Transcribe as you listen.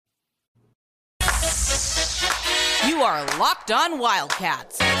are Locked On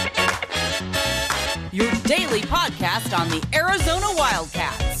Wildcats, your daily podcast on the Arizona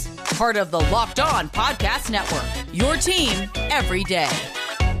Wildcats, part of the Locked On Podcast Network, your team every day.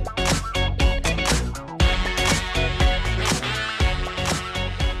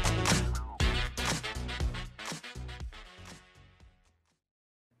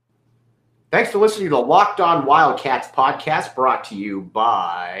 Thanks for listening to the Locked On Wildcats podcast, brought to you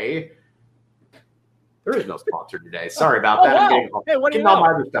by... There is no sponsor today. Sorry about that. Wow. Hey, what do you know? All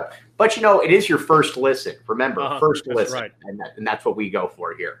my other stuff. But, you know, it is your first listen. Remember, first listen. Right. And that's what we go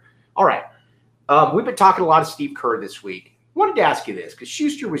for here. All right. We've been talking a lot of Steve Kerr this week. I wanted to ask you this, because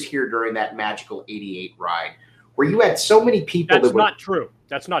Schuster was here during that magical 88 ride, where you had so many people That's not true.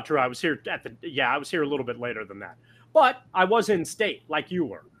 That's not true. I was here I was here a little bit later than that. But I was in state like you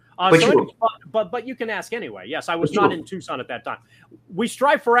were. But you can ask anyway. Yes, I was not in Tucson at that time. We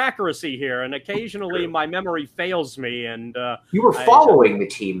strive for accuracy here, and occasionally my memory fails me. And you were following the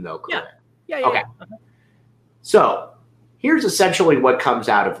team, though, correct? Yeah. Okay. So here's essentially what comes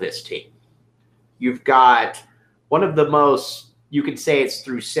out of this team. You've got one of the most, you can say it's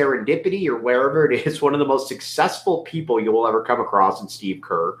through serendipity or wherever it is, one of the most successful people you will ever come across in Steve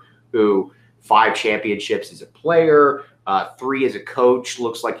Kerr, who 5 championships as a player, 3 as a coach.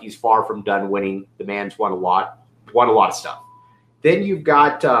 Looks like he's far from done winning. The man's won a lot of stuff. Then you've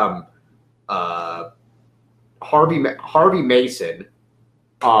got Harvey Mason.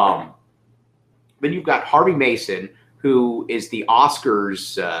 Then you've got Harvey Mason, who is the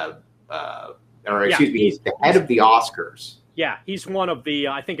Oscars, he's the head of the Oscars. Yeah, he's one of the,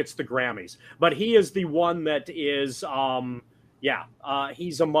 I think it's the Grammys, but he is the one that is,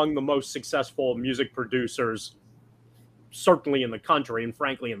 he's among the most successful music producers, certainly in the country and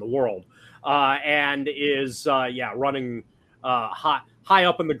frankly in the world, and is running high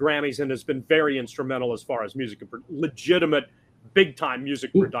up in the Grammys and has been very instrumental as far as legitimate big time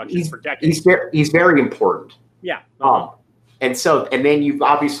music production for decades. He's very important. Yeah. And then you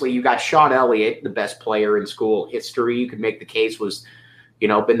got Sean Elliott, the best player in school history. You could make the case was,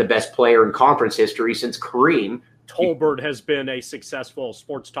 been the best player in conference history since Kareem. Tolbert has been a successful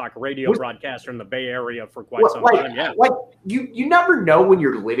sports talk radio broadcaster in the Bay Area for quite some time. Yeah. You never know when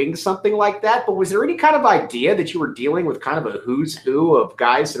you're living something like that, but was there any kind of idea that you were dealing with kind of a who's who of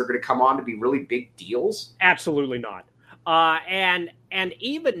guys that are going to come on to be really big deals? Absolutely not. And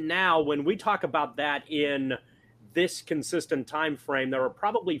even now, when we talk about that in this consistent time frame, there are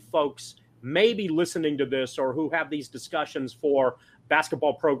probably folks maybe listening to this or who have these discussions for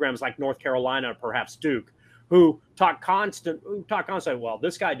basketball programs like North Carolina, perhaps Duke, who talk constantly, well,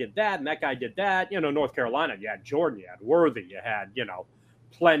 this guy did that and that guy did that. North Carolina, you had Jordan, you had Worthy, you had,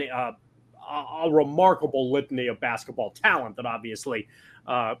 plenty, a remarkable litany of basketball talent that obviously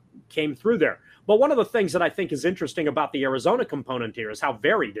came through there. But one of the things that I think is interesting about the Arizona component here is how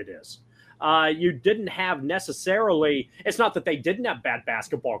varied it is. You didn't have necessarily, it's not that they didn't have bad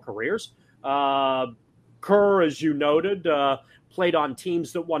basketball careers. Kerr, as you noted, played on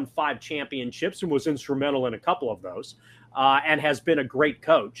teams that won 5 championships and was instrumental in a couple of those, and has been a great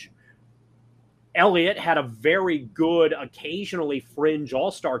coach. Elliott had a very good, occasionally fringe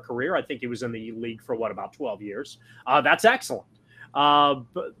all-star career. I think he was in the league for about 12 years. That's excellent. But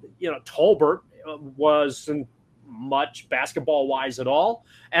Tolbert wasn't much basketball-wise at all,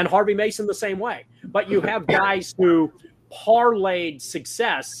 and Harvey Mason the same way. But you have guys who parlayed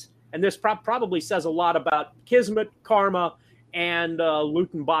success, and this probably says a lot about Kismet, Karma, and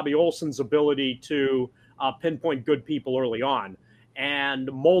Luton Bobby Olson's ability to pinpoint good people early on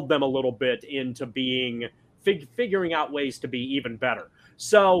and mold them a little bit into being figuring out ways to be even better.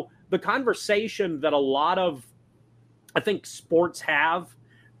 So the conversation that a lot of, I think, sports have,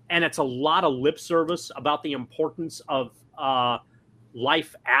 and it's a lot of lip service about the importance of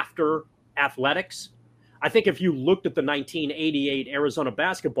life after athletics. I think if you looked at the 1988 Arizona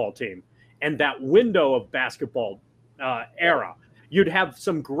basketball team and that window of basketball era, you'd have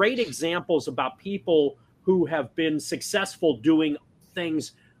some great examples about people who have been successful doing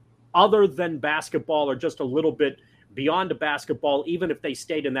things other than basketball or just a little bit beyond a basketball, even if they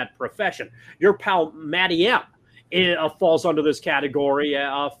stayed in that profession. Your pal Matty M falls under this category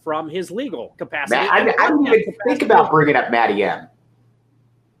from his legal capacity. I didn't even think about bringing up Matty M.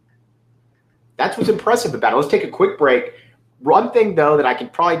 That's what's impressive about it. Let's take a quick break. One thing, though, that I can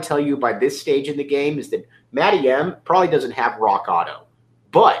probably tell you by this stage in the game is that Matty M probably doesn't have Rock Auto.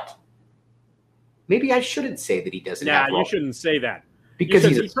 But maybe I shouldn't say that he doesn't have Rock Auto. You shouldn't say that. Because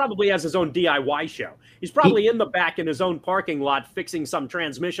he probably has his own DIY show. He's probably in the back in his own parking lot fixing some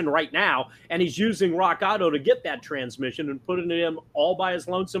transmission right now, and he's using Rock Auto to get that transmission and putting it in all by his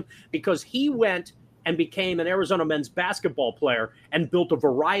lonesome because he went and became an Arizona men's basketball player and built a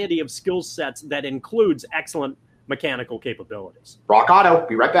variety of skill sets that includes excellent mechanical capabilities. Rock Auto,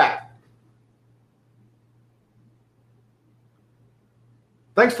 be right back.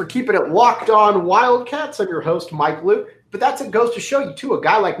 Thanks for keeping it locked on Wildcats. I'm your host, Mike Luke. But it goes to show you, too, a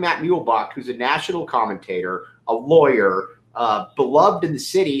guy like Matt Muehlbach, who's a national commentator, a lawyer, beloved in the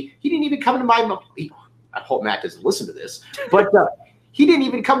city. He didn't even come to mind. I hope Matt doesn't listen to this. But he didn't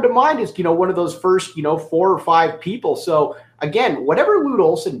even come to mind as, one of those first, 4 or 5 people. So, again, whatever Lute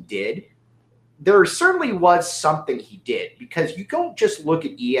Olson did, there certainly was something he did, because you don't just look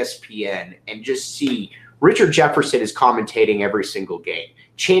at ESPN and just see Richard Jefferson is commentating every single game.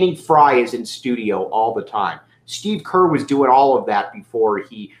 Channing Frye is in studio all the time. Steve Kerr was doing all of that before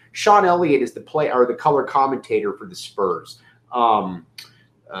Sean Elliott is the color commentator for the Spurs. I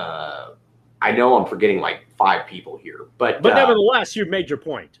know I'm forgetting like 5 people here, but nevertheless, you've made your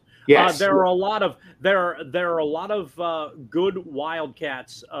point. Yes, there are a lot of good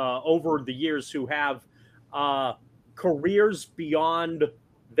Wildcats over the years who have careers beyond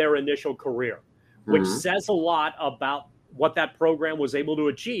their initial career, which says a lot about what that program was able to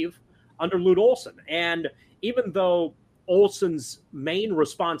achieve under Lute Olson. And even though Olson's main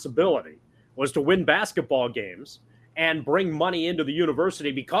responsibility was to win basketball games and bring money into the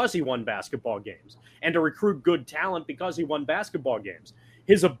university because he won basketball games, and to recruit good talent because he won basketball games,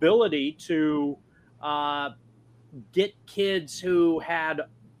 his ability to get kids who had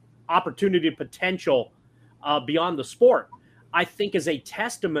opportunity potential beyond the sport, I think, is a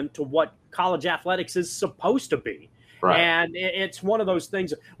testament to what college athletics is supposed to be. Right. And it's one of those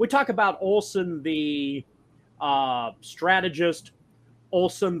things. We talk about Olson, the strategist,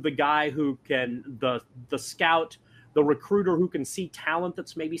 Olson, the guy who can, the scout, the recruiter who can see talent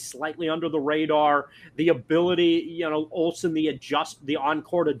that's maybe slightly under the radar, the ability, Olson, the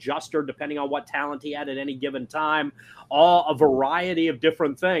on-court adjuster, depending on what talent he had at any given time, a variety of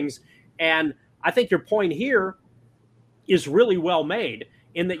different things. And I think your point here is really well made,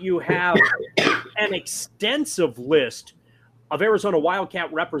 in that you have an extensive list of Arizona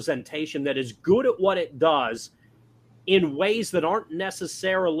Wildcat representation that is good at what it does in ways that aren't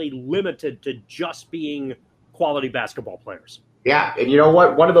necessarily limited to just being quality basketball players. Yeah, and you know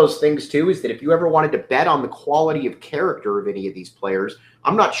what? One of those things, too, is that if you ever wanted to bet on the quality of character of any of these players,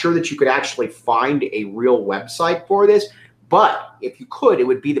 I'm not sure that you could actually find a real website for this, but if you could, it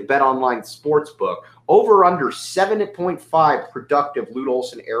would be the BetOnline Sportsbook. Over under 7.5 productive Lute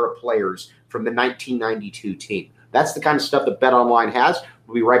Olson era players from the 1992 team. That's the kind of stuff that BetOnline has.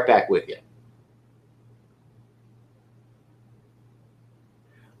 We'll be right back with you.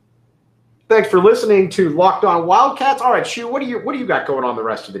 Thanks for listening to Locked On Wildcats. All right, Shu, what do you got going on the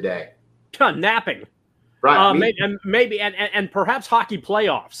rest of the day? Napping, right? Maybe perhaps hockey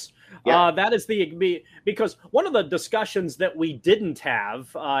playoffs. Yeah. That is because one of the discussions that we didn't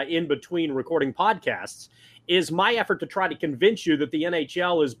have in between recording podcasts is my effort to try to convince you that the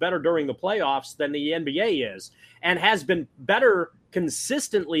NHL is better during the playoffs than the NBA is, and has been better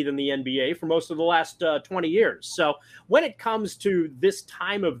consistently than the NBA for most of the last 20 years. So when it comes to this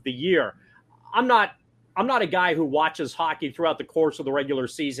time of the year, I'm not a guy who watches hockey throughout the course of the regular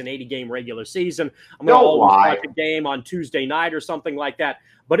season, 80-game regular season. I'm going to always watch a game on Tuesday night or something like that.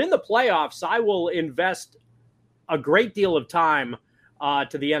 But in the playoffs, I will invest a great deal of time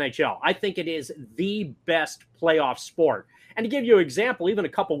to the NHL. I think it is the best playoff sport. And to give you an example, even a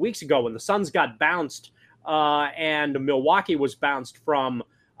couple weeks ago when the Suns got bounced and Milwaukee was bounced from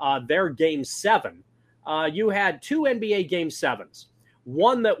their Game 7, you had 2 NBA Game 7s.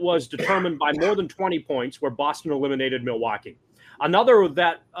 One that was determined by more than 20 points, where Boston eliminated Milwaukee. Another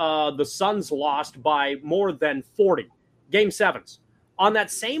that the Suns lost by more than 40, Game 7s. On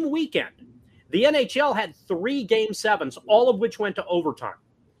that same weekend, the NHL had 3 Game 7s, all of which went to overtime.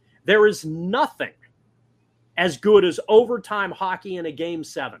 There is nothing as good as overtime hockey in a Game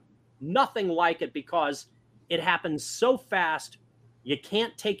 7. Nothing like it, because it happens so fast, you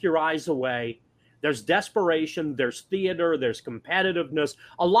can't take your eyes away. There's desperation, there's theater, there's competitiveness.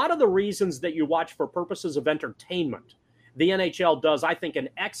 A lot of the reasons that you watch for purposes of entertainment, the NHL does, I think, an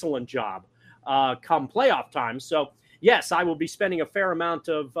excellent job come playoff time. So, yes, I will be spending a fair amount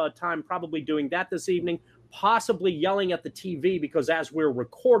of time probably doing that this evening, possibly yelling at the TV, because as we're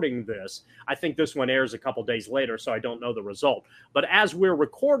recording this, I think this one airs a couple days later, so I don't know the result. But as we're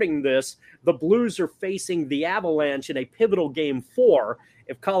recording this, the Blues are facing the Avalanche in a pivotal Game 4.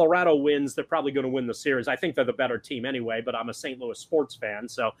 If Colorado wins, they're probably going to win the series. I think they're the better team anyway, but I'm a St. Louis sports fan,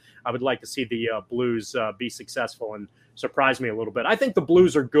 so I would like to see the Blues be successful and surprise me a little bit. I think the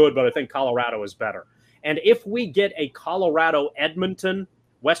Blues are good, but I think Colorado is better. And if we get a Colorado-Edmonton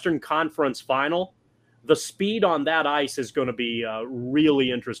Western Conference final, the speed on that ice is going to be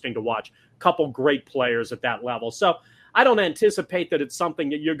really interesting to watch. Couple great players at that level. So I don't anticipate that it's something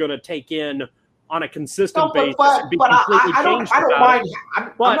that you're going to take in on a consistent basis. But I don't mind.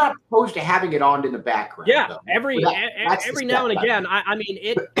 I'm not opposed to having it on in the background. Yeah, though. every now and again. I mean,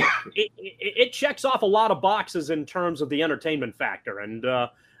 it checks off a lot of boxes in terms of the entertainment factor, and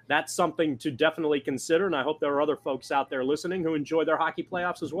that's something to definitely consider. And I hope there are other folks out there listening who enjoy their hockey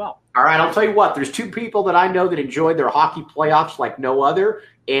playoffs as well. All right, I'll tell you what. There's two people that I know that enjoy their hockey playoffs like no other,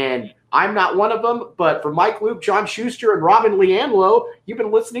 and I'm not one of them, but for Mike Luke, John Schuster, and Robin Leanlo, you've been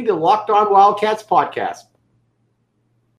listening to the Locked On Wildcats podcast.